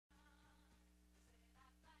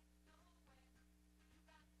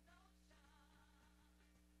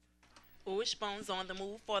Wishbone's on the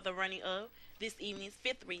move for the running of this evening's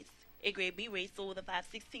fifth race, a Grade B race over the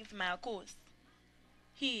 5/16 mile course.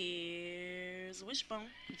 Here's Wishbone.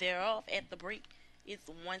 They're off at the break. It's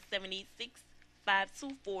 178.6,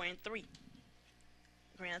 524 and 3.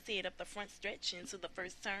 Ground's head up the front stretch into the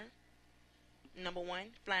first turn. Number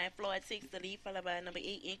 1, Flying Floyd takes the lead, followed by number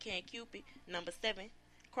 8, Incan Cupid, number 7,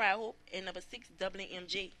 Cry Hope, and number 6, Dublin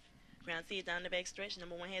MJ. Ground's head down the back stretch.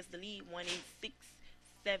 Number 1 has the lead, 186,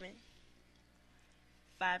 7,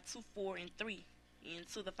 524 and 3.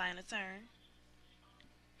 Into the final turn.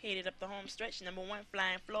 Headed up the home stretch. Number 1,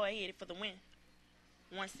 Flying Floyd, headed for the win.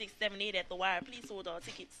 1678 at the wire. Please hold all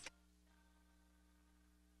tickets.